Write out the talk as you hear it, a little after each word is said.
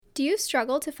Do you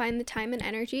struggle to find the time and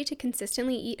energy to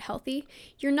consistently eat healthy?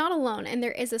 You're not alone, and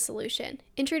there is a solution.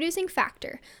 Introducing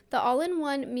Factor, the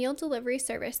all-in-one meal delivery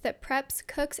service that preps,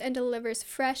 cooks, and delivers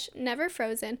fresh, never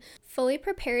frozen, fully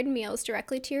prepared meals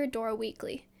directly to your door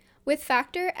weekly. With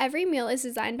Factor, every meal is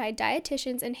designed by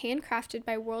dietitians and handcrafted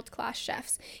by world-class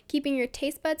chefs, keeping your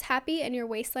taste buds happy and your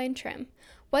waistline trim.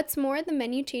 What's more, the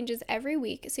menu changes every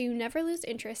week, so you never lose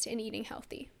interest in eating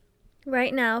healthy.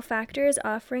 Right now, Factor is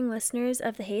offering listeners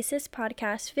of the Hey Sis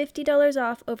podcast $50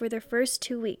 off over their first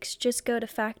 2 weeks. Just go to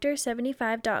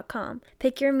factor75.com.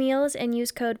 Pick your meals and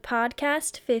use code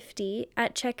PODCAST50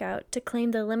 at checkout to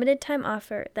claim the limited time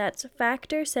offer. That's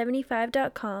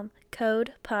factor75.com,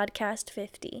 code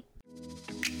PODCAST50.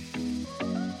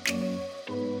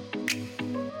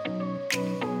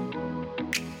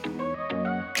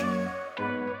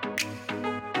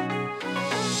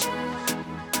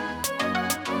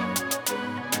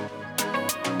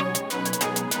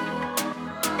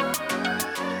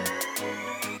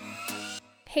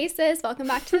 Hey sis, welcome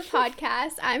back to the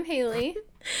podcast. I'm Haley.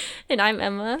 And I'm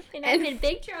Emma. And I'm in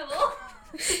big trouble.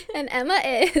 And Emma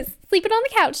is sleeping on the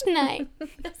couch tonight.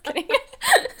 Just kidding.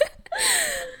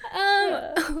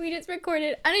 We just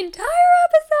recorded an entire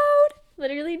episode.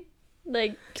 Literally,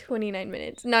 like 29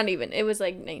 minutes. Not even. It was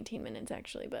like 19 minutes,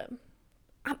 actually, but...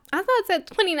 I thought it said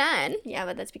 29. Yeah,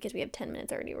 but that's because we have 10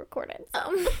 minutes already recorded.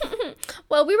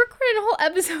 Well, we recorded a whole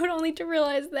episode only to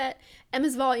realize that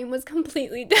Emma's volume was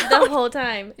completely down. The whole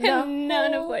time. And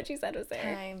none of what she said was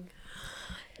there. Time.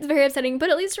 It's very upsetting,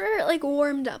 but at least we're like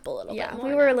warmed up a little bit Yeah, more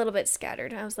we were now. a little bit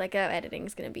scattered. I was like, oh,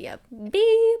 editing's going to be a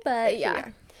B, but Yeah.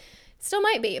 Still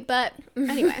might be, but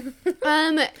anyway.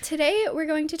 Today we're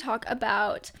going to talk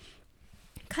about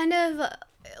kind of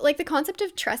like the concept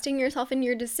of trusting yourself in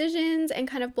your decisions and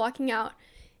kind of blocking out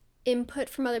input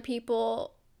from other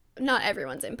people. Not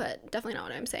everyone's input, definitely not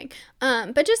what I'm saying.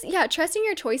 But just, yeah, trusting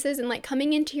your choices and like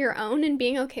coming into your own and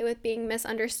being okay with being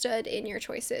misunderstood in your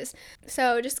choices.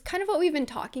 So just kind of what we've been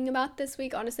talking about this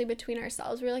week, honestly, between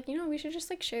ourselves. We're like, we should just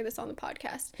like share this on the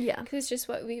podcast. Yeah. Because it's just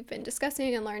what we've been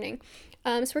discussing and learning.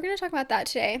 So we're going to talk about that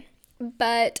today.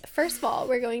 But first of all,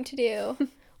 we're going to do...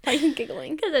 Why are you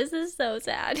giggling? Because this is so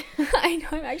sad. I know,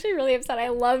 I'm actually really upset. I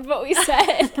loved what we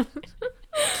said.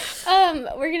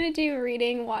 We're going to do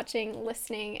reading, watching,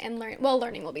 listening, and learn. Well,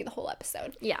 learning will be the whole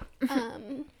episode. Yeah.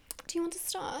 Do you want to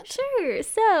start? Sure.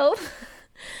 So,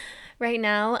 right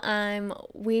now,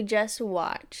 we just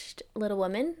watched Little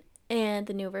Women and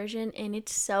the new version, and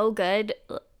it's so good.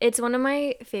 It's one of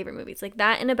my favorite movies. Like,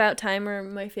 that and About Time are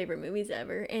my favorite movies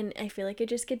ever, and I feel like it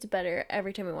just gets better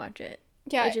every time we watch it.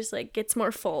 Yeah. It just, like, gets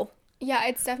more full. Yeah,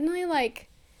 it's definitely like...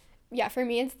 Yeah, for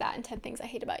me, it's that and 10 Things I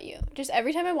Hate About You. Just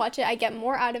every time I watch it, I get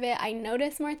more out of it. I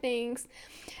notice more things.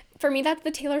 For me, that's the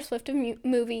Taylor Swift of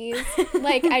movies.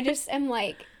 Like, I just am,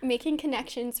 like, making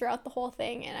connections throughout the whole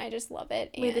thing, and I just love it.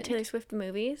 Wait, the Taylor Swift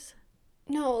movies?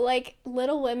 No, like,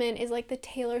 Little Women is, like, the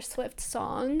Taylor Swift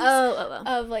songs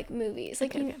of, like, movies.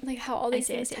 Like, Okay. Like, how all these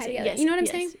things tie together. Yes, you know what I'm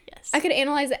yes, saying? Yes. I could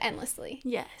analyze it endlessly.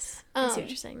 Yes. I see what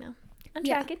you're saying now. I'm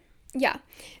yeah. tracking. Yeah.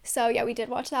 So, yeah, we did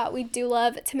watch that. We do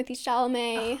love Timothée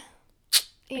Chalamet.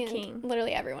 And king.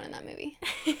 literally everyone in that movie.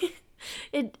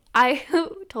 I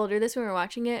told her this when we were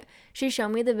watching it. She showed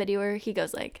me the video where he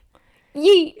goes like,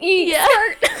 Yeet, yeah.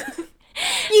 skirt.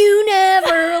 You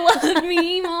never loved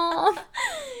me, Mom.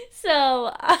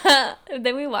 So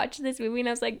then we watched this movie and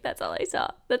I was like, that's all I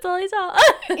saw. That's all I saw.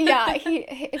 Yeah,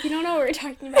 if you don't know what we're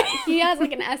talking about, he has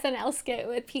like an SNL skit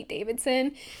with Pete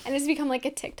Davidson and it's become like a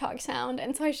TikTok sound.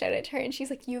 And so I showed it to her and she's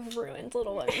like, you've ruined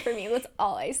Little Women for me. That's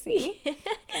all I see.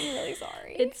 I'm really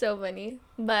sorry. It's so funny.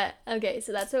 But okay,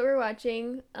 so that's what we're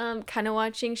watching. Kind of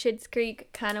watching Schitt's Creek,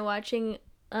 kind of watching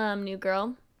New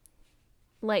Girl.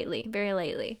 Lightly, very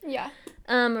lightly. Yeah.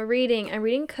 I'm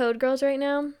reading Code Girls right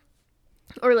now.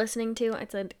 Or listening to.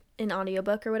 It's an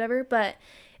audiobook or whatever, but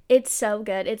it's so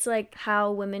good. It's like how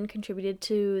women contributed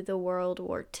to the World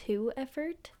War II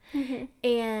effort. Mm-hmm.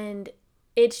 And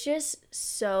it's just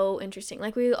so interesting.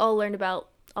 Like, we all learned about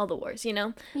all the wars, you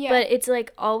know? Yeah. But it's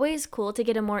like always cool to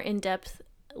get a more in-depth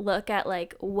look at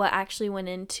like what actually went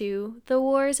into the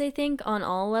wars, I think, on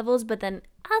all levels, but then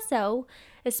also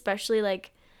especially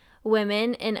like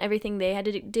women and everything they had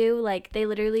to do. Like, they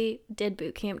literally did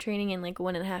boot camp training in like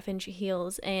 1.5 inch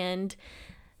heels and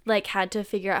like had to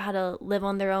figure out how to live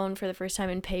on their own for the first time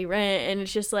and pay rent, and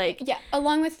it's just like, yeah,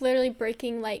 along with literally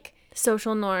breaking like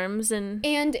social norms and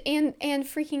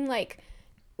freaking like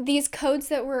these codes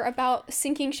that were about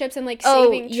sinking ships and like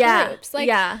saving troops. Like,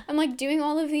 yeah. I'm like doing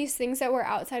all of these things that were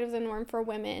outside of the norm for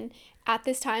women at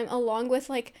this time, along with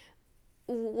like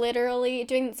literally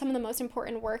doing some of the most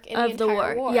important work in of the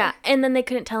entire war. Yeah, and then they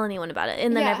couldn't tell anyone about it.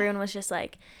 And then Yeah. everyone was just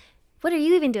like, what are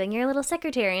you even doing? You're a little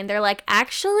secretary. And they're like,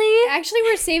 actually,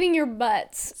 We're saving your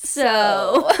butts.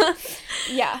 So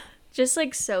Yeah. just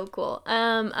like so cool.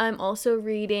 I'm also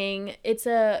reading, it's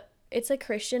a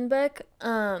Christian book.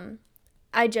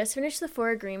 I just finished The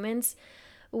Four Agreements,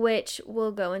 which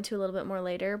we'll go into a little bit more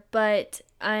later, but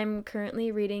I'm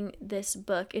currently reading this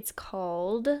book. It's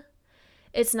called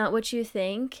It's Not What You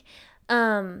Think.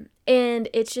 And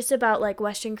it's just about like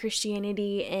Western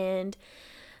Christianity and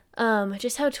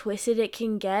just how twisted it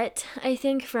can get, I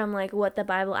think, from like what the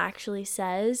Bible actually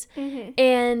says. Mm-hmm.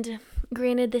 And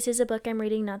granted, this is a book I'm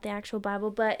reading, not the actual Bible,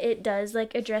 but it does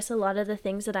like address a lot of the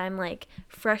things that I'm like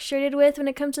frustrated with when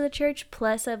it comes to the church.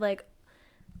 Plus, I've like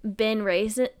been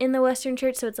raised in the Western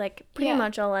church, so it's like pretty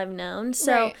much all I've known.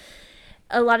 So Right.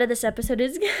 a lot of this episode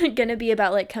is gonna be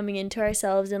about like coming into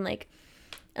ourselves and like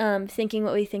thinking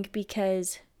what we think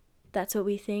because that's what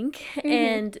we think,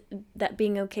 and that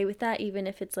being okay with that, even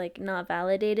if it's like not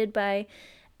validated by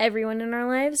everyone in our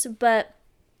lives. But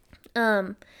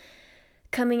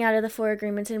coming out of the Four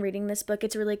Agreements and reading this book,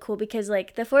 it's really cool because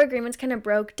like the Four Agreements kind of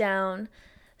broke down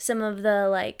some of the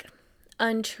like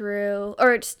untrue,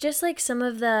 or it's just like some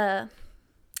of the,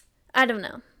 I don't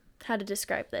know how to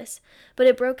describe this, but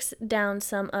it broke down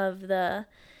some of the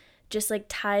just like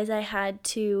ties I had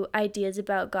to ideas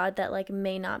about God that like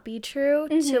may not be true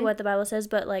to what the Bible says,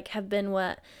 but like have been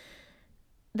what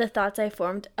the thoughts I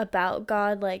formed about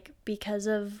God, like because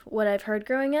of what I've heard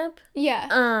growing up.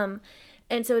 Yeah.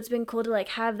 And so it's been cool to like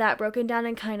have that broken down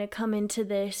and kind of come into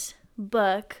this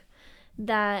book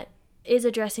that is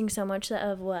addressing so much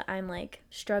of what I'm like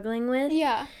struggling with.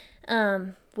 Yeah.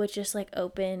 With just like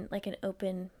an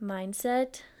open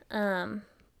mindset.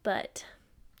 But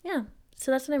yeah. So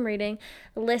that's what I'm reading,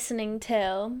 listening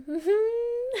to.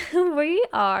 We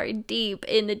are deep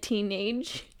in the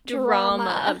teenage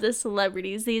drama of the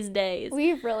celebrities these days.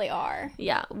 We really are.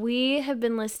 Yeah, we have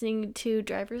been listening to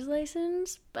Driver's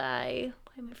License by,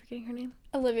 why am I forgetting her name?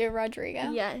 Olivia Rodrigo.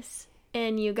 Yes.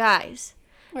 And you guys,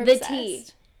 We're the obsessed. tea.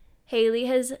 Haley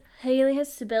has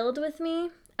spilled with me.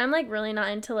 I'm like really not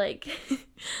into like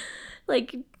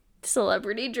like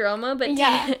celebrity drama, but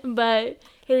Yeah. but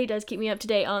Haley does keep me up to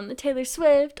date on the Taylor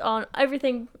Swift, on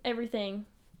everything.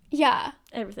 Yeah.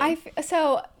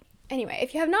 So anyway,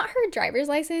 if you have not heard Driver's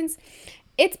License,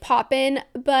 it's poppin',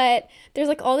 but there's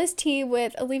like all this tea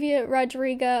with Olivia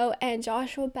Rodrigo and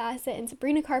Joshua Bassett and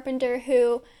Sabrina Carpenter,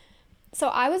 who, so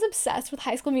I was obsessed with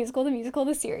High School Musical,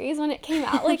 the series, when it came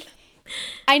out. Like,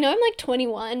 I know I'm like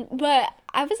 21, but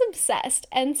I was obsessed.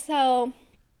 And so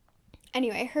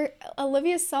anyway,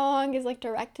 Olivia's song is like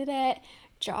directed at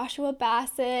Joshua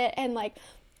Bassett, and like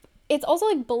it's also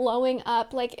like blowing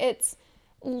up. Like it's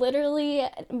literally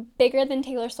bigger than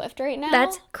Taylor Swift right now.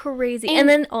 That's crazy. And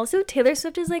then also Taylor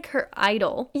Swift is like her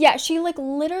idol. Yeah, she like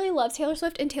literally loves Taylor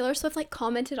Swift, and Taylor Swift like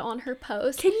commented on her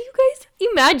post. Can you guys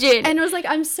imagine? And was like,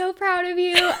 I'm so proud of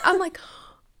you. I'm like,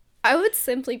 I would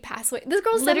simply pass away. This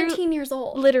girl's 17 years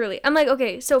old. Literally. I'm like,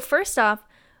 okay, so first off,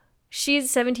 she's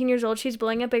 17 years old. She's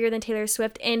blowing up bigger than Taylor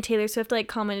Swift, and Taylor Swift like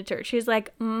commented to her. She's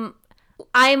like, I'm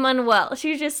unwell.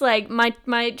 She's just like,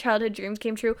 my childhood dreams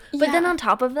came true. But then on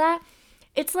top of that,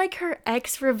 it's like her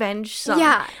ex revenge song.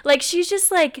 Yeah. Like she's just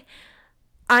like,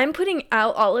 I'm putting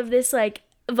out all of this like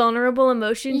vulnerable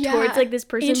emotion towards like this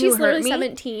person who hurt me. And she's literally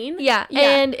 17. Yeah.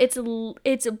 And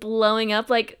it's blowing up,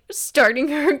 like starting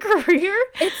her career.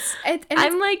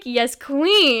 I'm like, yes,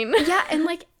 queen. Yeah, and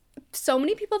like so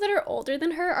many people that are older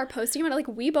than her are posting about it. Like,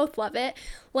 we both love it.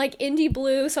 Like Indie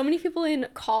Blue, so many people in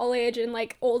college and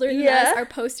like older than us are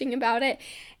posting about it.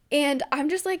 And I'm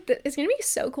just like, it's gonna be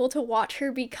so cool to watch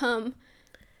her become,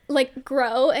 like,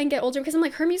 grow and get older, because I'm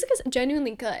like, her music is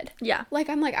genuinely good. Yeah. Like,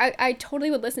 I'm like, I totally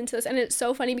would listen to this. And it's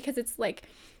so funny because it's like,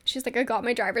 she's like, I got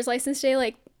my driver's license today,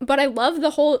 like, but I love the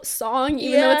whole song,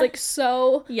 even though it's like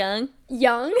so young,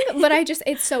 but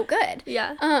it's so good.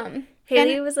 Yeah.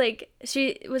 Haley was like,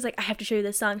 I have to show you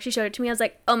this song. She showed it to me. I was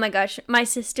like, oh my gosh, my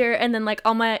sister, and then like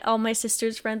all my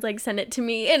sister's friends like sent it to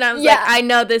me, and I was like, I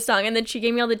know this song. And then she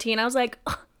gave me all the tea, and I was like,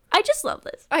 oh, I just love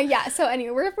this. Yeah. So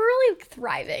anyway, we're really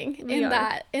thriving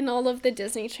in all of the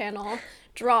Disney Channel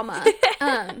drama.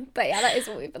 But yeah, that is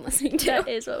what we've been listening to. That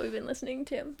is what we've been listening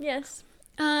to. Yes.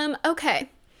 Okay.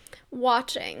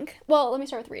 Watching. Well, let me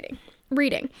start with reading.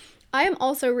 Reading. I am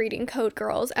also reading Code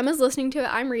Girls. Emma's listening to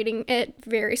it. I'm reading it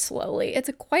very slowly. It's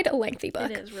quite a lengthy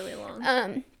book. It is really long.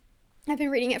 I've been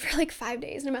reading it for like 5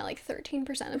 days, and I'm at like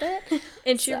 13% of it.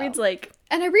 And she reads like...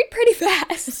 And I read pretty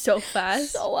fast. So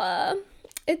fast. So,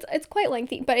 it's quite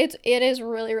lengthy, but it is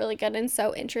really, really good and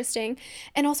so interesting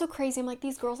and also crazy. I'm like,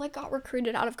 these girls like got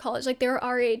recruited out of college. Like they're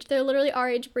our age. They're literally our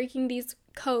age breaking these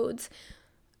codes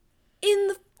in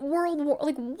the World War.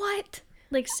 Like what?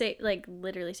 Like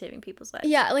literally saving people's lives.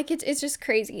 Yeah, like it's just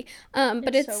crazy.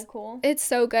 But it's so cool. It's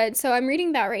so good. So I'm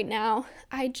reading that right now.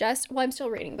 I'm still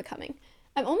reading Becoming.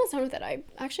 I'm almost done with it. I'm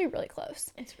actually really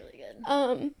close. It's really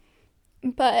good.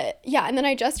 But yeah, and then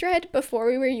I just read Before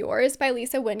We Were Yours by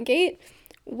Lisa Wingate,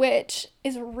 which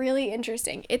is really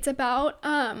interesting. It's about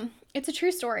it's a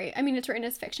true story. I mean, it's written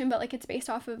as fiction, but like it's based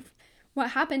off of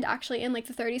what happened actually in like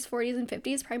the 30s, 40s, and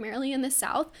 50s, primarily in the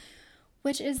South,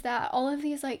 which is that all of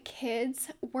these like kids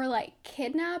were like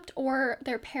kidnapped or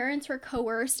their parents were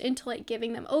coerced into like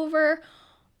giving them over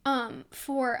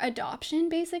for adoption,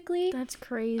 basically. That's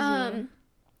crazy.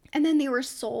 And then they were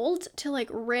sold to like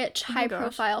rich, high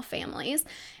profile families,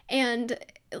 and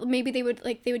maybe they would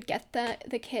get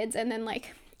the kids, and then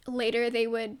like later they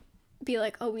would be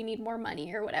like, oh, we need more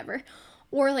money or whatever.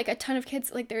 Or like a ton of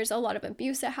kids, like there's a lot of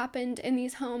abuse that happened in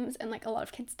these homes, and like a lot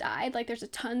of kids died. Like there's a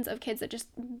tons of kids that just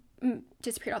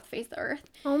disappeared off the face of the earth.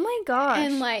 Oh my gosh.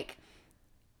 And like,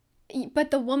 but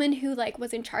the woman who like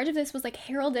was in charge of this was like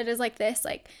heralded as like this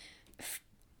like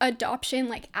adoption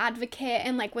like advocate,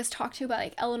 and like was talked to by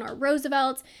like Eleanor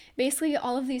Roosevelt. Basically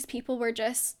all of these people were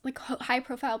just like high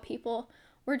profile people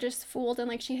were just fooled, and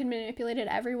like she had manipulated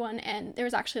everyone, and there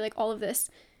was actually like all of this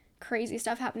crazy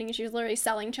stuff happening, and she was literally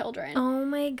selling children. Oh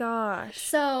my gosh.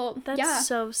 So that's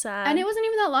so sad. And it wasn't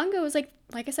even that long ago. It was like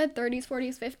I said, 30s,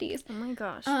 40s, 50s. Oh my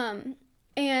gosh.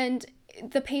 And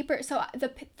the paper, so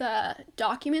the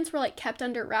documents were like kept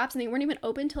under wraps, and they weren't even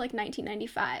open till like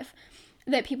 1995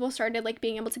 that people started like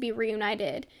being able to be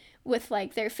reunited with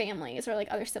like their families or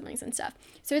like other siblings and stuff.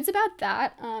 So it's about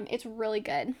that. It's really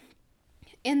good.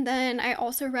 And then I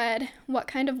also read What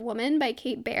Kind of Woman by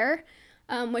Kate Baer,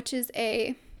 which is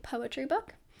a poetry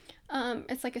book.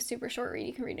 It's like a super short read.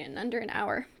 You can read it in under an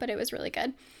hour, but it was really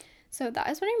good. So that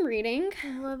is what I'm reading.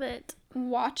 I love it.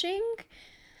 Watching,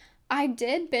 I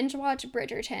did binge watch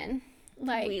Bridgerton.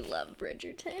 Like, we love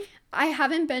Bridgerton. I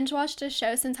haven't binge watched a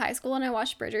show since high school, and I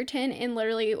watched Bridgerton in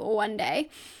literally one day.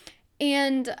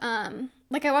 And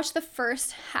like I watched the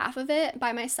first half of it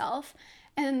by myself,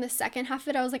 and then the second half of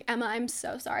it I was like, Emma, I'm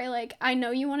so sorry. Like, I know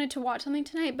you wanted to watch something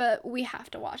tonight, but we have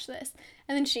to watch this.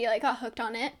 And then she like got hooked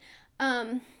on it.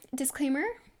 Disclaimer,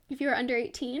 if you're under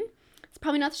 18, it's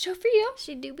probably not the show for you.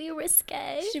 She do be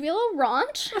risque. She be a little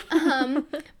raunch.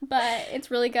 But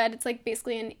it's really good. It's like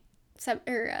basically an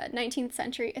 19th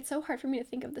century. It's so hard for me to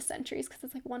think of the centuries because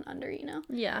it's like one under, you know?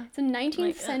 Yeah. It's a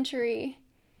 19th century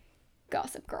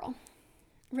Gossip Girl.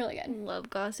 Really good. Love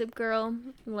Gossip Girl.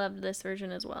 Loved this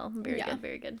version as well. Very good,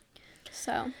 very good.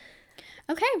 So,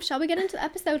 okay, shall we get into the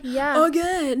episode? Yeah.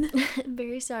 Again.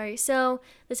 Very sorry. So,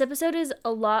 this episode is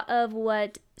a lot of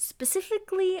what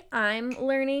specifically I'm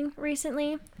learning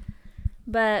recently,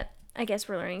 but I guess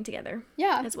we're learning together.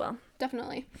 Yeah. As well.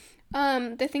 Definitely.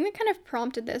 The thing that kind of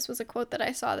prompted this was a quote that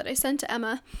I saw that I sent to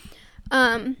Emma,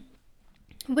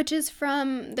 which is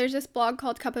from, there's this blog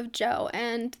called Cup of Joe,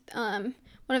 and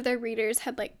one of their readers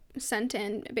had like sent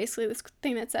in basically this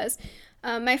thing that says,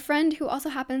 my friend, who also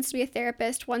happens to be a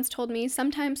therapist, once told me,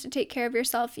 sometimes to take care of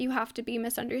yourself, you have to be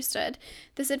misunderstood.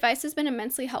 This advice has been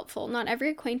immensely helpful. Not every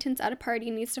acquaintance at a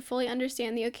party needs to fully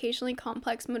understand the occasionally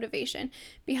complex motivation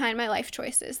behind my life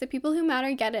choices. The people who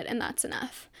matter get it, and that's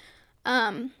enough.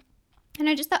 And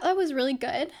I just thought that was really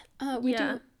good.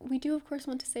 We do of course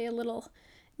want to say a little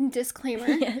disclaimer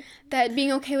that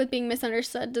being okay with being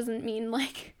misunderstood doesn't mean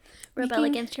like rebel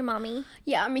against your mommy.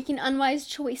 Yeah, making unwise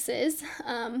choices.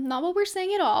 Not what we're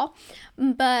saying at all.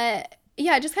 But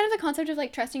yeah, just kind of the concept of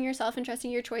like trusting yourself and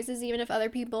trusting your choices even if other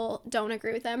people don't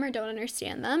agree with them or don't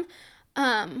understand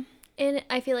them. And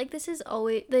I feel like this is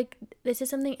always, like, this is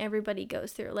something everybody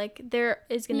goes through. Like, there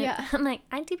is going to, I'm like,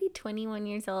 I to be 21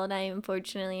 years old, I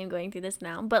unfortunately am going through this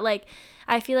now. But, like,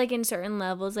 I feel like in certain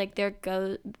levels, like,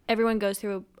 everyone goes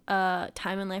through a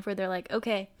time in life where they're like,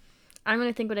 okay, I'm going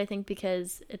to think what I think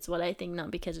because it's what I think, not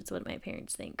because it's what my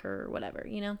parents think or whatever,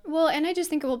 you know? Well, and I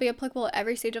just think it will be applicable at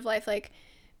every stage of life. Like,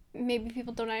 maybe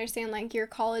people don't understand, like, your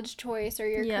college choice or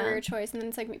your career choice. And then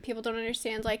it's like people don't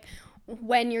understand, like,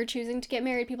 when you're choosing to get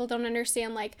married, people don't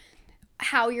understand like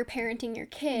how you're parenting your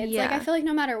kids. Like, I feel like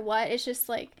no matter what, it's just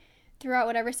like throughout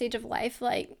whatever stage of life,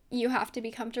 like you have to be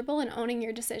comfortable in owning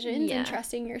your decisions and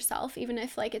trusting yourself, even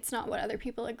if like it's not what other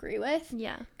people agree with.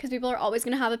 Yeah, because people are always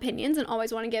going to have opinions and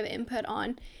always want to give input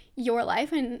on your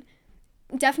life. And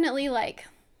definitely, like,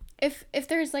 if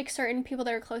there's like certain people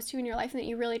that are close to you in your life and that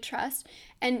you really trust,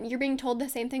 and you're being told the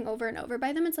same thing over and over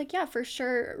by them, it's like, yeah, for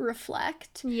sure,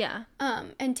 reflect. Yeah.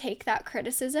 And take that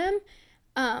criticism.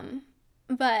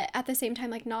 But at the same time,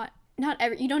 like, not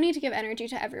you don't need to give energy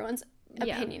to everyone's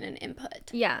opinion and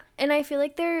input. Yeah. And I feel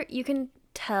like you can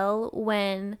tell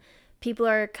when people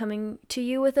are coming to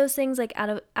you with those things, like, out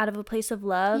of a place of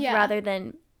love, rather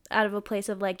than out of a place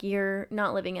of, like, you're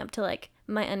not living up to, like,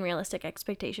 my unrealistic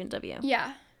expectations of you.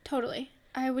 Yeah, totally.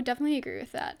 I would definitely agree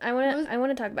with that. I want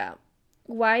to talk about,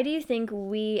 why do you think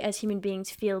we as human beings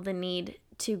feel the need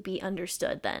to be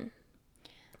understood then?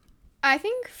 I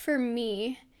think for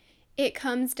me, it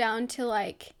comes down to,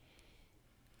 like,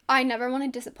 I never want to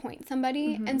disappoint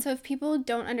somebody. Mm-hmm. And so if people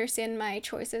don't understand my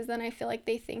choices, then I feel like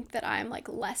they think that I'm, like,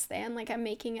 less than, like, I'm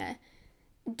making a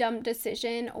dumb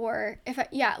decision, or if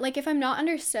I'm not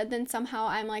understood, then somehow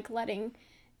I'm, like, letting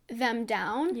them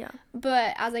down. Yeah.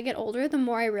 But as I get older, the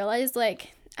more I realize,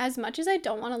 like, as much as I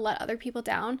don't want to let other people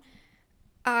down,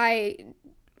 I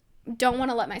don't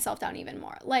want to let myself down even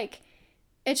more. Like,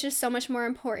 it's just so much more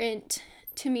important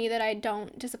to me that I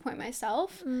don't disappoint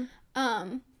myself.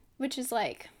 Which is,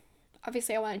 like,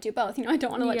 obviously I want to do both. You know, I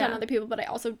don't want to let down other people, but I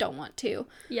also don't want to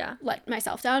let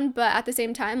myself down. But at the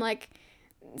same time, like,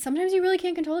 sometimes you really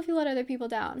can't control if you let other people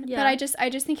down. Yeah. But I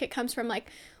just think it comes from, like,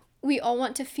 we all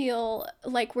want to feel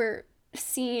like we're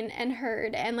seen and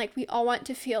heard, and, like, we all want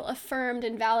to feel affirmed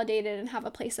and validated and have a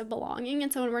place of belonging.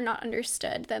 And so when we're not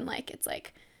understood, then, like, it's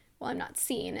like, well, I'm not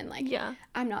seen, and, like,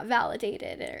 I'm not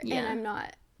validated, and I'm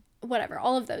not whatever,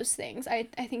 all of those things. I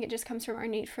think it just comes from our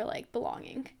need for, like,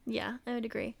 belonging. Yeah, I would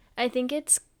agree. I think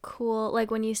it's cool, like,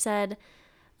 when you said,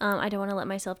 I don't want to let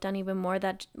myself down even more,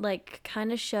 that, like,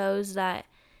 kind of shows that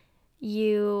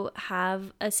you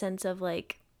have a sense of,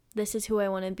 like, this is who I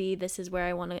want to be, this is where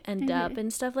I want to end up,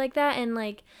 and stuff like that. And,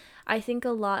 like, I think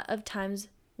a lot of times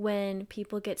when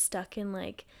people get stuck in,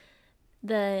 like,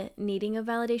 the needing of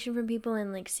validation from people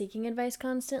and, like, seeking advice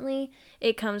constantly,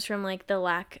 it comes from, like, the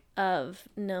lack of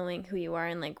knowing who you are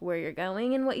and, like, where you're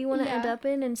going and what you want to end up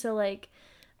in. And so, like,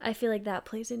 I feel like that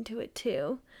plays into it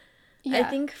too. I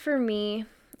think for me,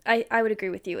 I would agree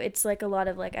with you. It's, like, a lot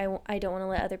of, like, I don't want to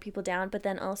let other people down, but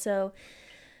then also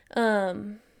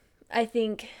I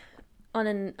think on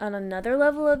another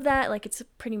level of that, like, it's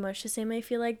pretty much the same, I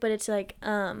feel like, but it's, like,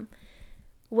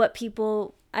 what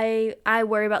people, I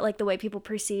worry about, like, the way people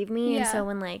perceive me. And so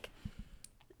when, like,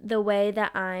 the way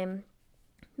that I'm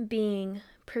being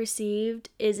perceived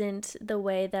isn't the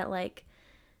way that, like,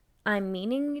 I'm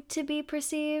meaning to be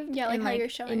perceived. Yeah, like, and, how like, you're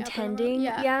showing intending,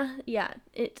 up. Yeah.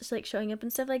 It's, like, showing up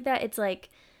and stuff like that. It's, like,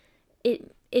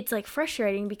 it's, like,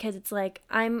 frustrating, because it's, like,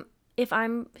 if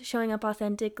I'm showing up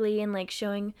authentically and, like,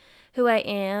 showing who I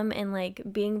am and, like,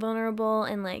 being vulnerable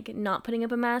and, like, not putting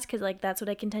up a mask, because, like, that's what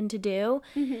I can tend to do,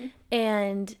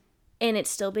 and it's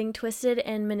still being twisted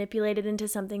and manipulated into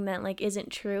something that, like,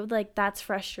 isn't true, like, that's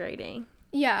frustrating.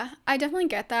 Yeah, I definitely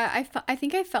get that. I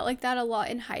think I felt like that a lot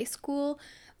in high school.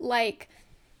 Like,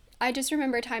 I just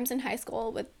remember times in high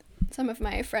school with some of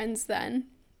my friends then,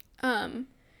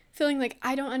 feeling like,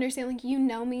 I don't understand, like, you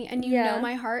know me and you know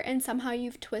my heart, and somehow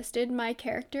you've twisted my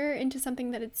character into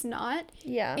something that it's not.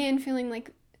 Yeah. And feeling,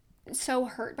 like, so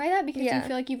hurt by that, because you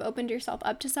feel like you've opened yourself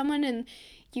up to someone, and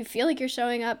you feel like you're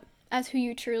showing up as who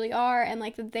you truly are, and,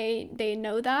 like, that they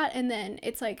know that, and then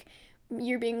it's like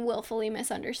you're being willfully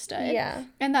misunderstood. Yeah.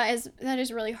 And that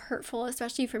is really hurtful,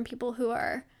 especially from people who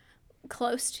are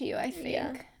close to you, I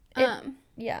think.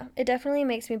 It definitely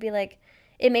makes me be like,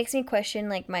 it makes me question,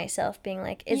 like, myself, being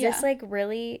like, is this, like,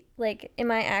 really, like,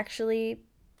 am I actually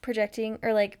projecting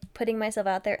or, like, putting myself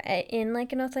out there in,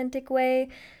 like, an authentic way,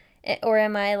 or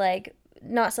am I, like,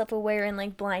 not self-aware and,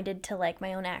 like, blinded to, like,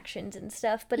 my own actions and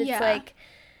stuff? But it's like,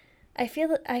 I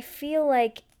feel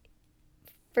like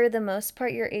for the most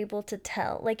part you're able to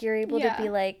tell, like, you're able to be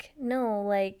like, no,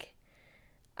 like,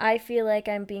 I feel like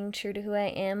I'm being true to who I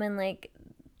am, and, like,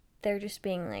 they're just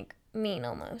being, like, mean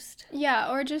almost.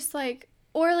 Yeah, or just, like,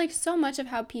 or, like, so much of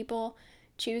how people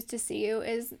choose to see you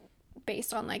is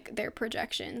based on, like, their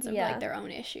projections of, like, their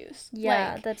own issues.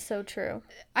 Yeah, like, that's so true.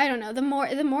 I don't know. The more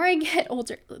I get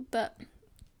older,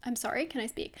 I'm sorry, can I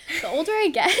speak? The older I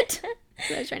get, that's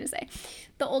what I was trying to say.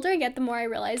 The older I get, the more I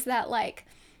realize that, like,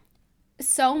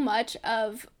 so much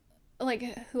of, like,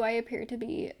 who I appear to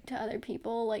be to other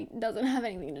people, like, doesn't have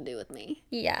anything to do with me.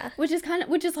 Yeah. Which is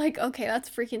like, okay, that's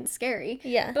freaking scary.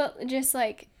 Yeah. But just,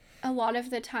 like, a lot of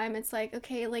the time it's like,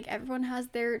 okay, like, everyone has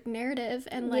their narrative,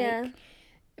 and, like,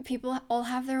 people all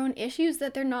have their own issues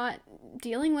that they're not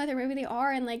dealing with, or maybe they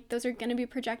are, and, like, those are going to be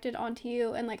projected onto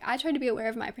you. And, like, I try to be aware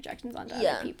of my projections onto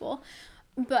other people.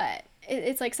 but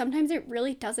it's like sometimes it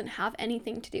really doesn't have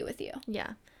anything to do with you.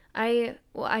 Yeah. I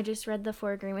just read the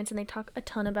 4 agreements and they talk a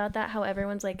ton about that, how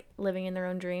everyone's like living in their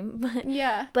own dream. But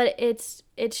Yeah. But it's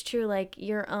true, like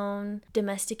your own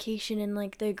domestication and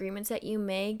like the agreements that you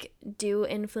make do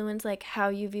influence like how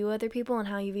you view other people and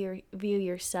how you view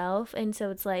yourself. And so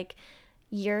it's like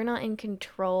you're not in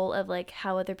control of like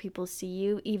how other people see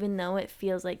you, even though it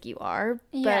feels like you are.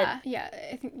 Yeah,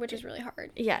 I think, which is really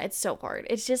hard. Yeah, it's so hard.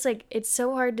 It's just like, it's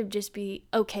so hard to just be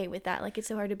okay with that. Like, it's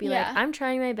so hard to be like, I'm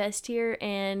trying my best here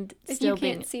and if still you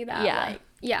can't see that. Yeah. Like,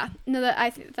 yeah. No,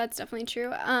 that's definitely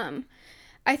true.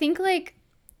 I think like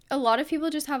a lot of people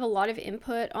just have a lot of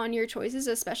input on your choices,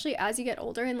 especially as you get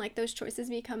older and like those choices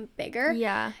become bigger.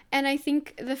 Yeah. And I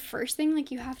think the first thing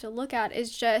like you have to look at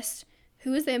is just,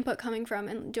 who is the input coming from,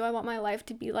 and do I want my life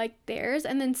to be like theirs?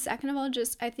 And then second of all,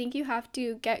 just I think you have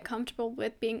to get comfortable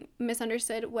with being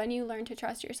misunderstood when you learn to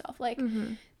trust yourself. Like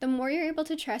the more you're able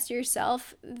to trust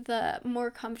yourself, the more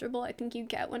comfortable I think you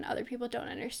get when other people don't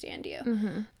understand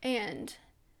you. And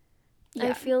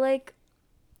I feel like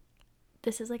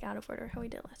this is like out of order how we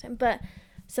did last time, but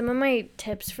some of my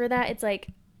tips for that, it's like,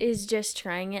 is just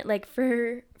trying it. Like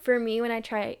for me, when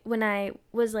I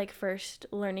was like first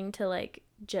learning to like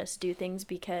just do things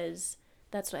because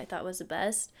that's what I thought was the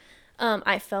best,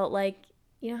 I felt like,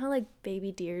 you know how like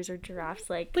baby deers or giraffes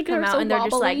like come out so and they're wobbly.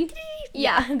 Just like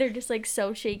yeah, they're just like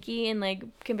so shaky and like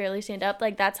can barely stand up.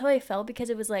 Like that's how I felt, because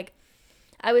it was like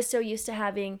I was so used to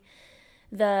having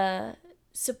the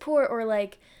support, or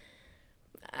like,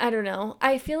 I don't know.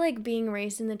 I feel like being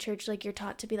raised in the church, like you're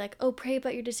taught to be like, oh, pray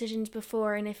about your decisions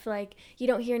before. And if like you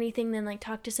don't hear anything, then like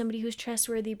talk to somebody who's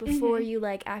trustworthy before you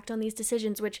like act on these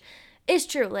decisions, which is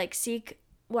true. Like seek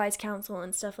wise counsel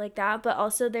and stuff like that. But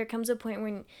also there comes a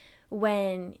point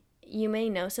when you may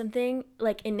know something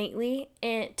like innately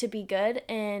and to be good,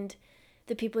 and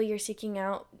the people you're seeking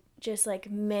out just like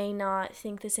may not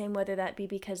think the same, whether that be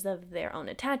because of their own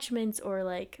attachments or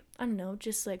like, I don't know,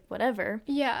 just like whatever.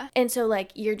 Yeah. And so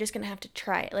like you're just gonna have to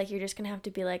try it. Like you're just gonna have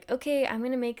to be like, okay, I'm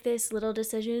gonna make this little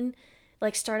decision,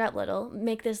 like start out little,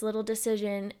 make this little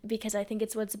decision because I think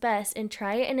it's what's best, and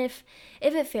try it. And if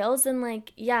it fails, then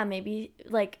like, yeah, maybe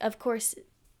like, of course,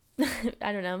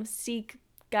 I don't know, seek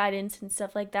guidance and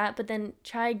stuff like that, but then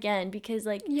try again, because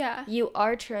like you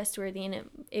are trustworthy and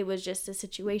it was just a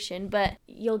situation, but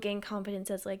you'll gain confidence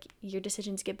as like your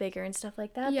decisions get bigger and stuff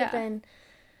like that. But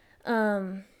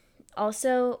then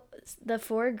also the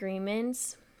 4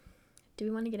 agreements, do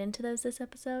we want to get into those this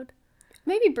episode?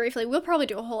 Maybe briefly. We'll probably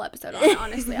do a whole episode on it,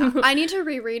 honestly. I need to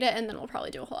reread it and then we'll probably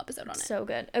do a whole episode on it. So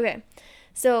good. Okay.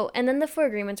 So, and then the 4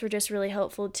 agreements were just really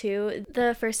helpful too.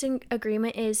 The first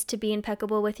agreement is to be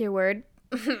impeccable with your word,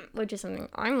 which is something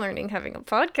I'm learning having a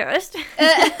podcast.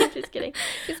 Just kidding.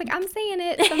 She's like, I'm saying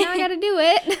it, so now I gotta do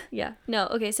it. Yeah. No.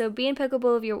 Okay. So be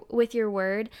impeccable with your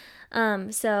word.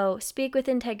 So speak with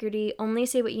integrity. Only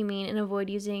say what you mean, and avoid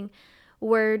using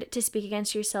word to speak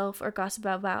against yourself or gossip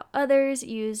about others.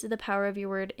 Use the power of your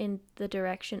word in the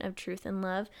direction of truth and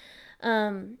love.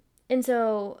 And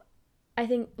so I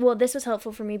think, well, this was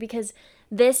helpful for me because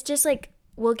this just like,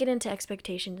 we'll get into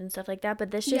expectations and stuff like that,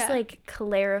 but this just like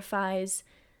clarifies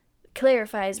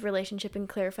relationship and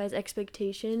clarifies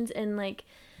expectations. And like,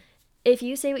 if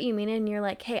you say what you mean and you're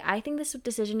like, hey, I think this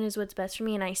decision is what's best for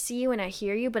me, and I see you and I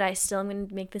hear you, but I still am going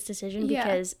to make this decision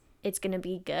because it's going to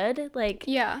be good. Like,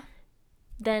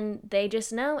 then they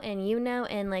just know and you know,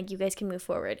 and like you guys can move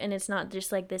forward, and it's not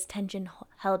just like this tension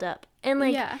held up. And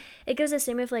like it goes the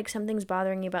same if like something's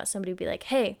bothering you about somebody, be like,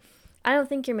 hey, I don't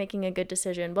think you're making a good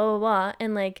decision, blah, blah, blah.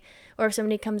 And like, or if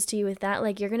somebody comes to you with that,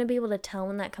 like you're going to be able to tell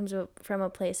when that comes from a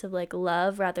place of like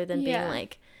love rather than being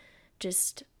like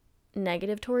just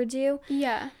negative towards you.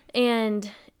 Yeah.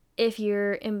 And if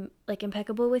you're like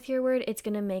impeccable with your word, it's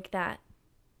going to make that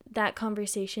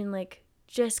conversation like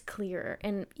just clearer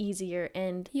and easier,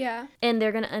 and and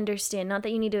they're going to understand, not that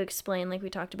you need to explain like we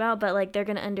talked about, but like they're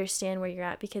going to understand where you're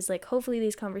at, because like hopefully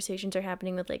these conversations are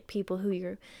happening with like people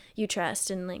who you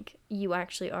trust and like you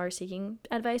actually are seeking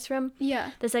advice from.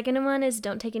 The second one is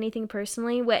don't take anything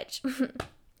personally, which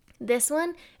this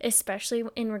one, especially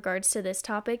in regards to this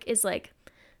topic, is like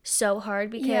so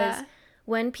hard, because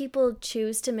when people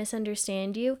choose to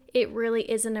misunderstand you, it really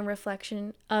isn't a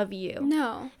reflection of you.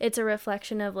 No. It's a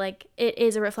reflection of like, it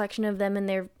is a reflection of them and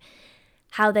their,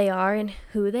 how they are and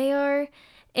who they are.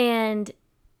 And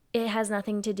it has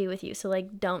nothing to do with you. So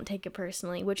like, don't take it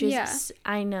personally, which is,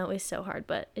 I know is so hard,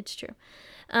 but it's true.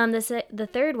 The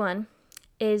third one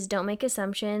is don't make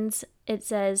assumptions. It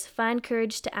says find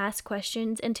courage to ask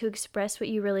questions and to express what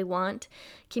you really want.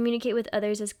 Communicate with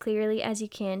others as clearly as you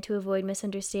can to avoid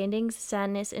misunderstandings,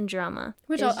 sadness, and drama.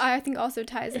 Which I think also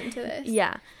ties into this.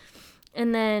 Yeah.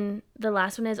 And then the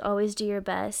last one is always do your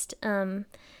best,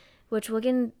 which we'll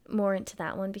get more into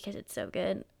that one because it's so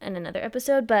good in another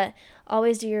episode, but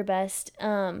always do your best.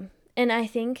 And I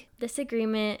think this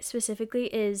agreement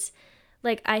specifically is,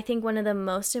 like, I think one of the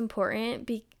most important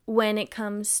when it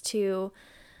comes to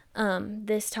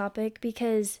this topic,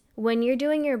 because when you're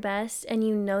doing your best and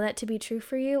you know that to be true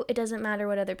for you, it doesn't matter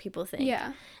what other people think.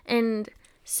 Yeah. And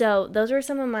so those are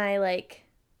some of my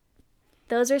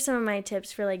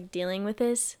tips for, like, dealing with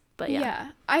this. But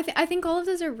yeah. I think all of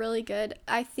those are really good.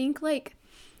 I think, like,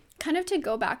 kind of to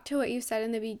go back to what you said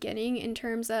in the beginning in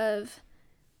terms of,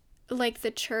 like,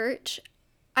 the church,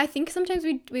 I think sometimes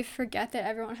we forget that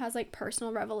everyone has, like,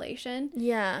 personal revelation.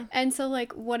 Yeah. And so,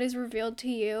 like, what is revealed to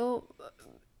you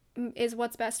is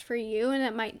what's best for you, and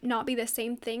it might not be the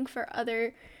same thing for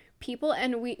other people,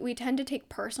 and we tend to take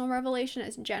personal revelation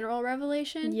as general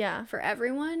revelation for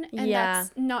everyone, and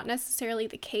that's not necessarily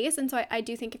the case. And so I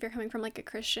do think if you're coming from, like, a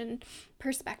Christian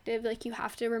perspective, like, you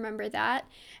have to remember that.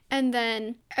 And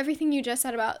then everything you just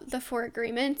said about the 4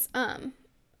 agreements,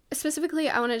 specifically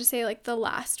I wanted to say, like, the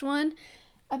last one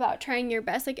about trying your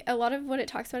best, like, a lot of what it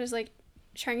talks about is, like,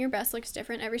 trying your best looks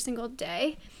different every single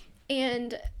day.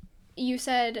 And you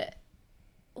said,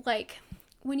 like,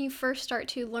 when you first start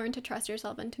to learn to trust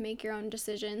yourself and to make your own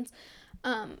decisions,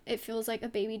 it feels like a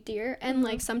baby deer. And,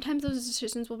 like, sometimes those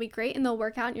decisions will be great and they'll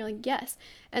work out and you're like, yes.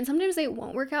 And sometimes they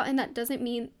won't work out, and that doesn't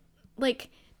mean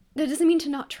to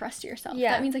not trust yourself.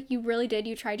 Yeah. That means, like, you really did.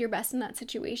 You tried your best in that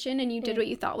situation and you did what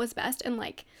you thought was best, and,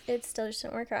 like, it still just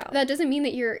didn't work out. That doesn't mean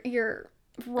that you're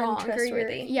wrong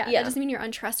untrustworthy. That doesn't mean you're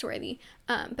untrustworthy.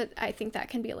 But I think that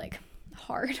can be, like,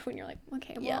 hard when you're like,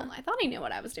 okay, well, I thought I knew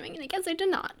what I was doing and I guess I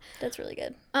did not. That's really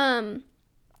good.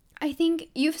 I think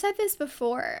you've said this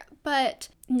before, but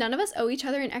none of us owe each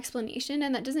other an explanation,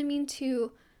 and that doesn't mean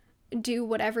to do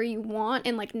whatever you want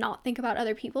and, like, not think about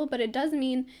other people, but it does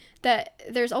mean that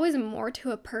there's always more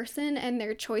to a person and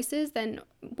their choices than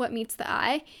what meets the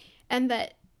eye, and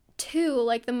that, too,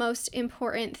 like, the most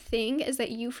important thing is that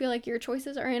you feel like your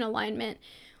choices are in alignment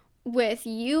with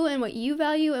you and what you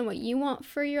value and what you want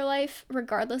for your life,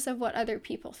 regardless of what other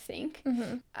people think.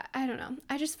 I don't know.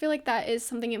 I just feel like that is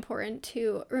something important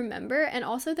to remember, and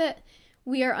also that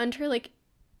we are under, like,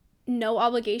 no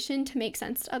obligation to make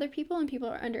sense to other people, and people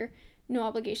are under no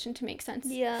obligation to make sense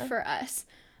for us.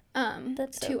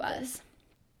 That's so to cool. us.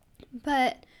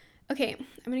 But okay,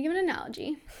 I'm gonna give an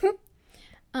analogy.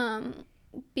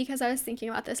 Because I was thinking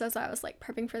about this as I was, like,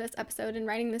 prepping for this episode and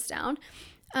writing this down.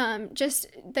 Just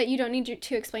that you don't need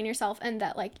to explain yourself, and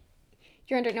that, like,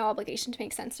 you're under no obligation to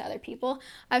make sense to other people.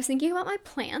 I was thinking about my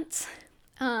plants.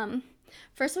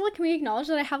 First of all, can we acknowledge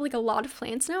that I have, like, a lot of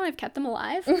plants now and I've kept them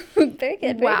alive? Very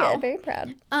good. Very good. Very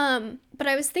proud. But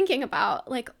I was thinking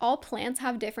about, like, all plants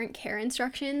have different care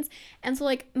instructions. And so,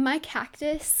 like, my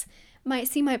cactus might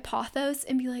see my pothos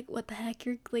and be like, what the heck?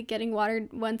 You're, like, getting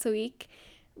watered once a week?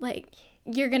 Like,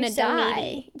 you're gonna die.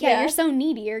 Needy. Yeah, you're so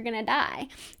needy, you're gonna die.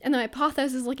 And then my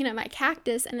pothos is looking at my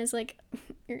cactus and is like,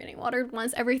 you're getting watered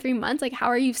once every 3 months, like, how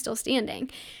are you still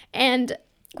standing? And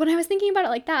when I was thinking about it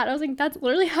like that, I was like, that's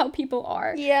literally how people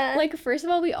are. Yeah. Like, first of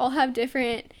all, we all have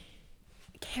different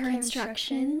care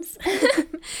instructions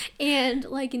and,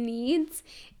 like, needs,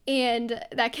 and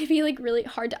that can be, like, really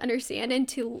hard to understand and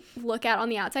to look at on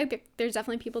the outside. There's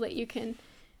definitely people that you can,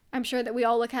 I'm sure that we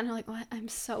all look at and are like, what? I'm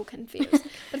so confused. But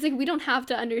it's like, we don't have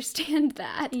to understand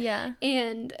that. Yeah.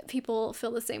 And people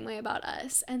feel the same way about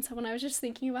us. And so when I was just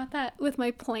thinking about that with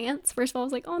my plants, first of all, I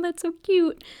was like, oh, that's so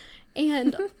cute.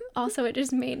 And also it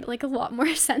just made, like, a lot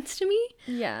more sense to me.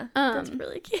 Yeah. That's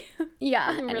really cute.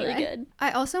 Yeah. Anyway, really good.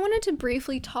 I also wanted to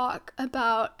briefly talk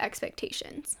about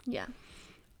expectations. Yeah.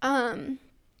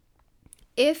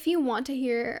 If you want to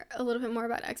hear a little bit more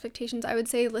about expectations, I would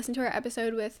say listen to our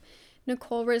episode with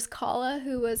Nicole Rizkala,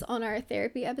 who was on our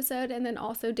therapy episode, and then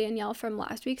also Danielle from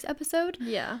last week's episode.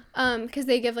 Yeah. Because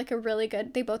they give, like,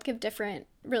 they both give different,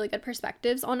 really good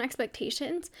perspectives on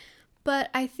expectations. But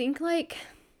I think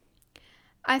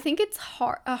it's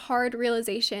a hard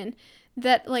realization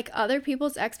that, like, other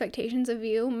people's expectations of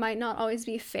you might not always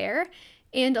be fair.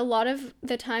 And a lot of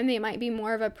the time they might be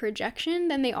more of a projection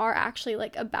than they are actually,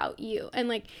 like, about you. And,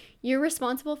 like, you're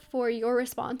responsible for your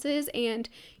responses and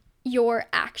your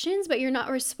actions, but you're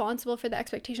not responsible for the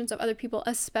expectations of other people,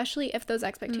 especially if those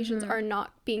expectations are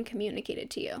not being communicated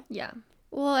to you. Yeah.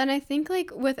 Well, and I think, like,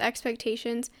 with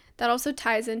expectations, that also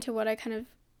ties into what I kind of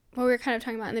what we were kind of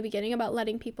talking about in the beginning about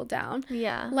letting people down.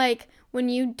 Yeah. Like, when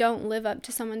you don't live up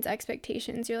to someone's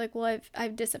expectations, you're like, well,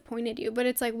 I've disappointed you. But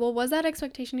it's like, well, was that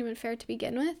expectation even fair to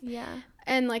begin with? Yeah.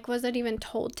 And, like, was that even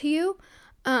told to you?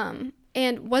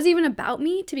 And was it even about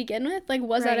me to begin with? Like,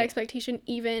 was that expectation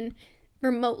even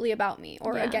remotely about me?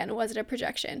 Or, again, was it a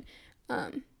projection?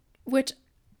 Which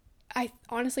I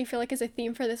honestly feel like is a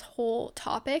theme for this whole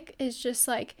topic, is just,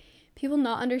 like, people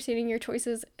not understanding your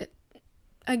choices,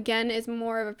 again, is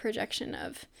more of a projection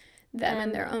of them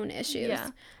and their own issues.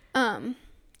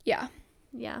 Yeah.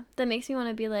 Yeah. That makes me want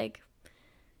to be like,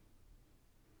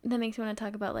 that makes me want to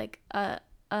talk about, like,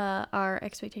 our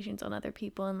expectations on other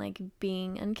people and, like,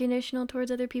 being unconditional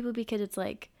towards other people, because it's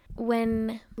like,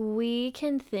 when we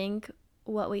can think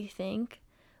what we think,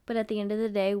 but at the end of the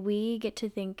day we get to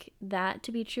think that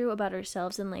to be true about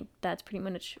ourselves, and, like, that's pretty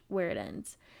much where it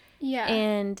ends.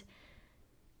 And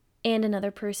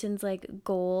another person's, like,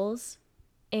 goals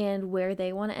and where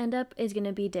they want to end up is going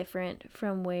to be different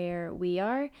from where we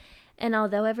are. And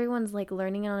although everyone's, like,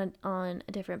 learning on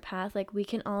a different path, like, we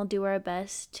can all do our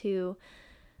best to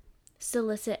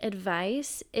solicit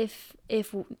advice if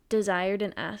desired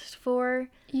and asked for.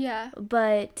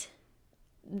 But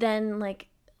then, like,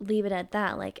 leave it at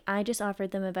that. Like, I just offered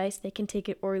them advice, they can take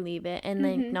it or leave it, and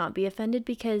then not be offended,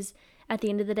 because at the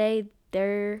end of the day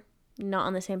they're not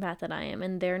on the same path that I am,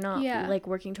 and they're not like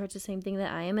working towards the same thing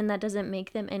that I am, and that doesn't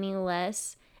make them any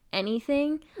less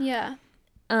anything.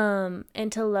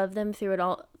 And to love them through it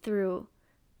all, through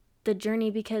the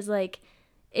journey, because, like,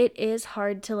 it is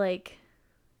hard to, like,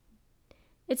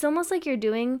 it's almost like you're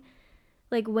doing,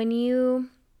 like, when you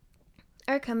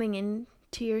are coming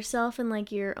into yourself and, like,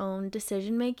 your own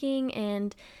decision making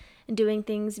and doing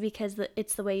things because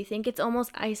it's the way you think, it's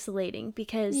almost isolating,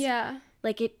 because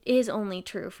like, it is only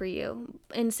true for you.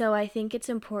 And so I think it's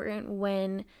important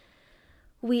when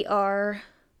we are,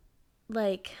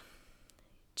 like,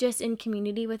 just in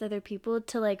community with other people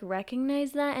to, like,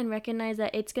 recognize that, and recognize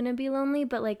that it's gonna be lonely,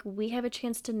 but, like, we have a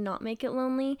chance to not make it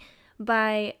lonely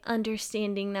by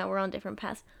understanding that we're on different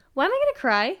paths. Why am I gonna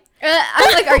cry?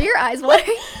 I'm like, are your eyes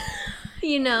watering?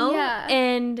 You know?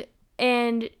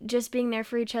 And just being there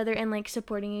for each other and, like,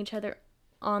 supporting each other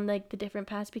on, like, the different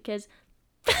paths, because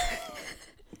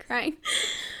crying.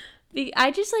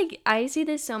 I just, like, I see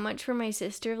this so much for my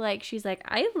sister. Like, she's like,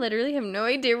 I literally have no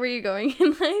idea where you're going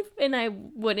in life, and I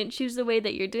wouldn't choose the way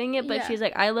that you're doing it, but she's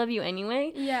like, I love you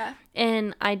anyway.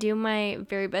 And I do my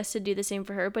very best to do the same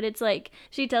for her. But it's like,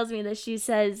 she tells me that she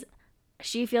says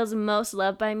she feels most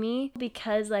loved by me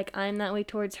because, like, I'm that way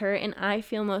towards her, and I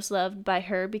feel most loved by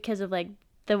her because of, like,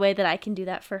 the way that I can do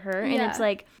that for her. And it's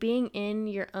like, being in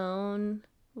your own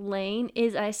lane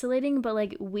is isolating, but,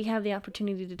 like, we have the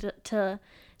opportunity to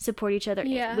support each other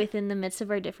within the midst of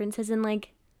our differences, and,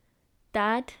 like,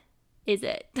 that is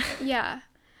it.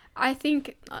 I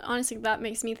think, honestly, that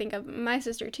makes me think of my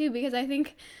sister too, because I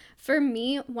think for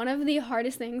me, one of the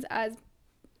hardest things as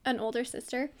an older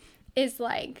sister is,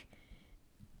 like,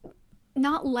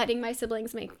 not letting my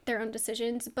siblings make their own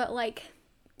decisions, but, like,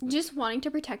 just wanting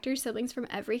to protect your siblings from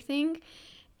everything.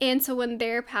 And so when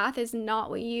their path is not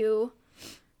what you,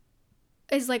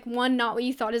 is, like, one, not what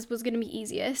you thought was going to be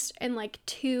easiest, and, like,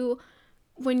 two,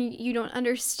 when you don't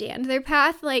understand their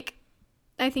path, like,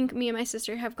 I think me and my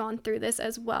sister have gone through this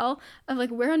as well, of, like,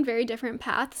 we're on very different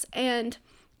paths, and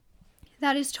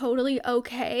that is totally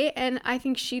okay. And I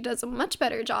think she does a much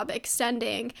better job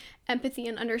extending empathy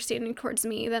and understanding towards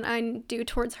me than I do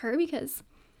towards her, because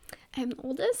I'm the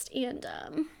oldest, and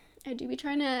I do be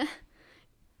trying to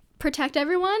protect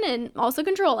everyone and also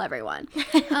control everyone.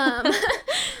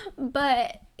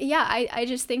 But yeah, I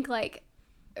just think, like,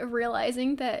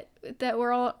 realizing that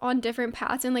we're all on different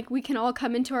paths, and, like, we can all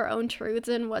come into our own truths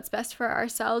and what's best for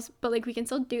ourselves, but, like, we can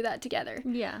still do that together.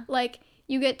 Like,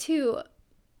 you get to,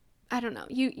 I don't know,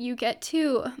 you get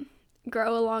to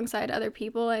grow alongside other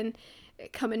people and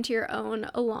come into your own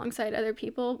alongside other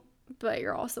people, but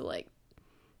you're also, like,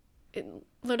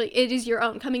 it is your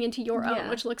own, coming into your own,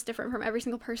 which looks different from every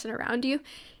single person around you.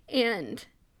 And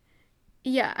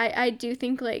I do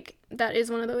think, like, that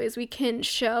is one of the ways we can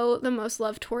show the most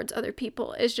love towards other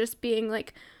people, is just being,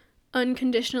 like,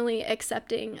 unconditionally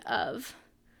accepting of,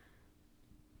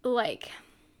 like,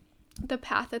 the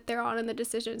path that they're on and the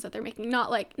decisions that they're making.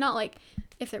 Not like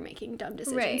if they're making dumb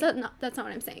decisions. That's not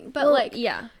what I'm saying. But,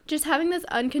 well, just having this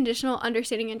unconditional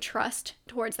understanding and trust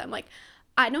towards them. Like,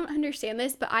 I don't understand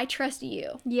this, but I trust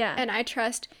you. And I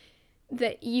trust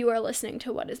that you are listening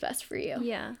to what is best for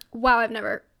you. Wow, I've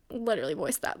never literally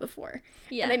voiced that before.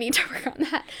 And I need to work on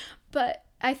that. But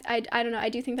I don't know. I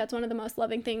do think that's one of the most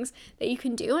loving things that you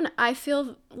can do. And I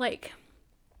feel like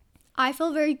I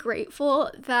feel very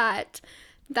grateful that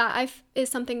is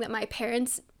something that my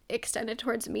parents extended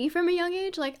towards me from a young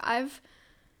age. Like,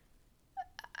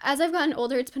 as I've gotten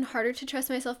older, it's been harder to trust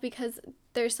myself because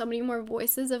there's so many more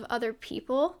voices of other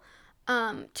people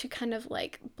to kind of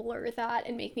like blur that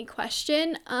and make me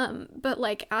question. But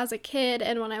like as a kid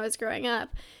and when I was growing up,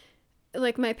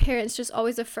 like my parents just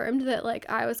always affirmed that like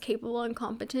I was capable and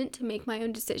competent to make my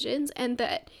own decisions, and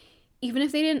that even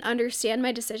if they didn't understand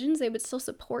my decisions, they would still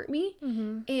support me.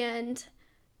 And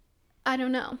I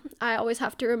don't know. I always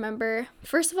have to remember,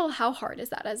 first of all, how hard is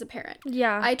that as a parent?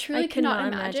 Yeah. I truly cannot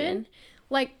imagine.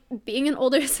 Like, being an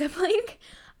older sibling,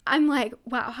 I'm like,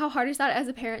 wow, how hard is that as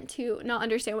a parent to not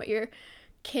understand what your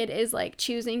kid is, like,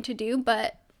 choosing to do,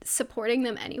 but supporting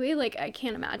them anyway? Like, I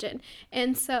can't imagine.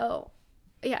 And so,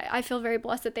 yeah, I feel very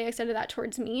blessed that they extended that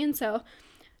towards me. And so,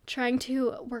 trying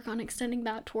to work on extending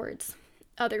that towards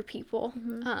other people.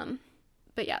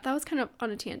 But yeah, that was kind of on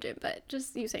a tangent, but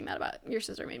just you saying that about your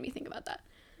sister made me think about that.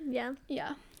 Yeah.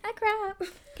 Yeah. I crap.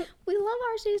 We love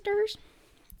our sisters.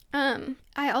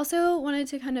 I also wanted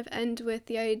to kind of end with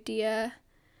the idea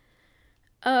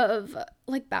of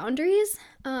like boundaries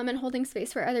and holding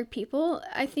space for other people.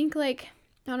 I think like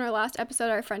on our last episode,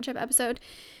 our friendship episode,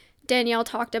 Danielle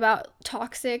talked about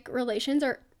toxic relations.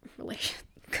 Good Lord.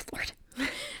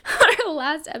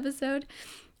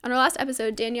 On our last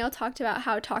episode, Danielle talked about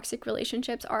how toxic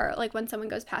relationships are like when someone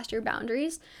goes past your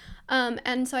boundaries.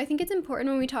 And so I think it's important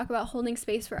when we talk about holding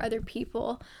space for other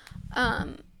people,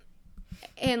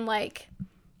 and like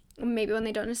maybe when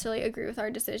they don't necessarily agree with our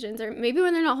decisions, or maybe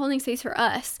when they're not holding space for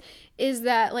us, is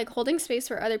that like holding space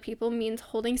for other people means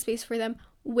holding space for them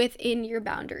within your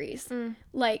boundaries.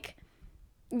 Like,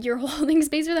 you're holding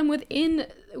space for them within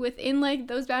like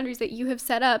those boundaries that you have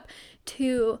set up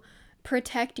to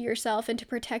protect yourself and to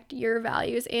protect your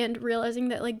values, and realizing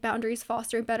that like boundaries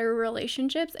foster better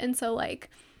relationships. And so like,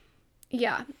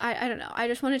 yeah, I don't know. I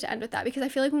just wanted to end with that because I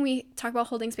feel like when we talk about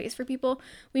holding space for people,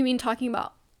 we mean talking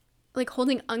about like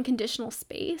holding unconditional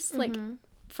space, like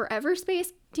forever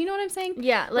space. Do you know what I'm saying?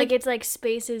 Yeah, like it's like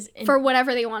spaces for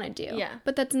whatever they want to do. Yeah.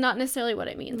 But that's not necessarily what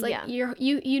it means. Like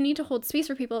you need to hold space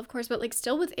for people, of course, but like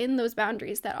still within those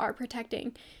boundaries that are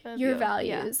protecting your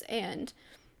values and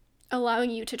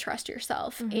allowing you to trust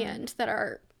yourself and that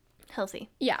are healthy.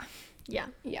 Yeah.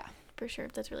 For sure.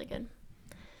 That's really good.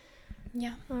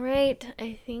 Yeah. All right.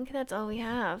 I think that's all we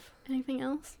have. Anything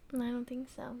else? I don't think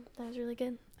so. That was really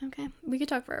good. Okay. We could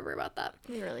talk forever about that.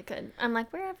 We really could. I'm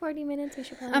like, we're at 40 minutes. We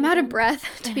should probably I'm out of breath,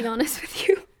 to be honest with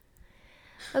you.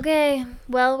 Okay.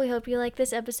 Well, we hope you like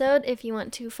this episode. If you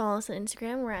want to follow us on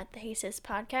Instagram, we're at the Hey Sis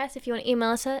Podcast. If you want to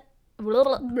email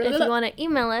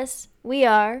us we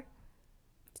are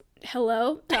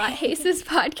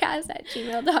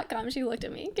hello.heysispodcast@gmail.com. She looked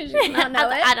at me because she did not know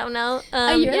it. I don't know.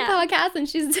 A year of podcast and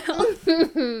she's still.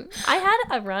 I had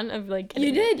a run of like.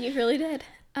 You did. You really did.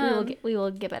 We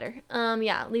will get better.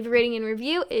 Yeah. Leave a rating and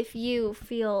review if you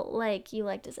feel like you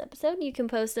liked this episode. You can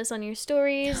post us on your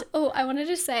stories. Oh, I wanted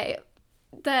to say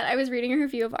that I was reading a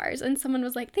review of ours and someone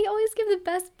was like, they always give the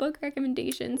best book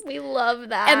recommendations. We love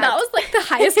that. And that was like the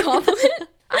highest compliment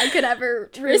I could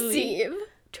ever receive.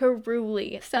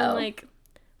 Truly. So I'm like,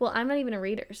 well, I'm not even a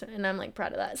reader, and I'm like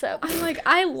proud of that. So I'm like,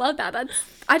 I love that.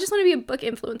 I just want to be a book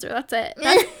influencer. That's it.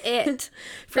 That's it.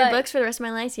 Free books for the rest of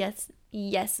my life. Yes,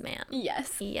 ma'am.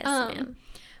 Yes, ma'am.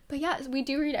 But yeah, we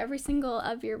do read every single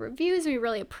of your reviews. We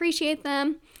really appreciate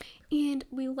them, and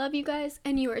we love you guys.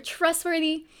 And you are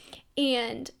trustworthy,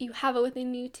 and you have it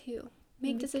within you to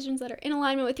make decisions that are in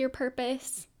alignment with your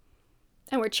purpose.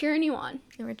 And we're cheering you on.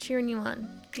 You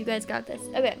guys got this.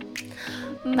 Okay.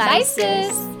 Bye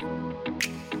sis.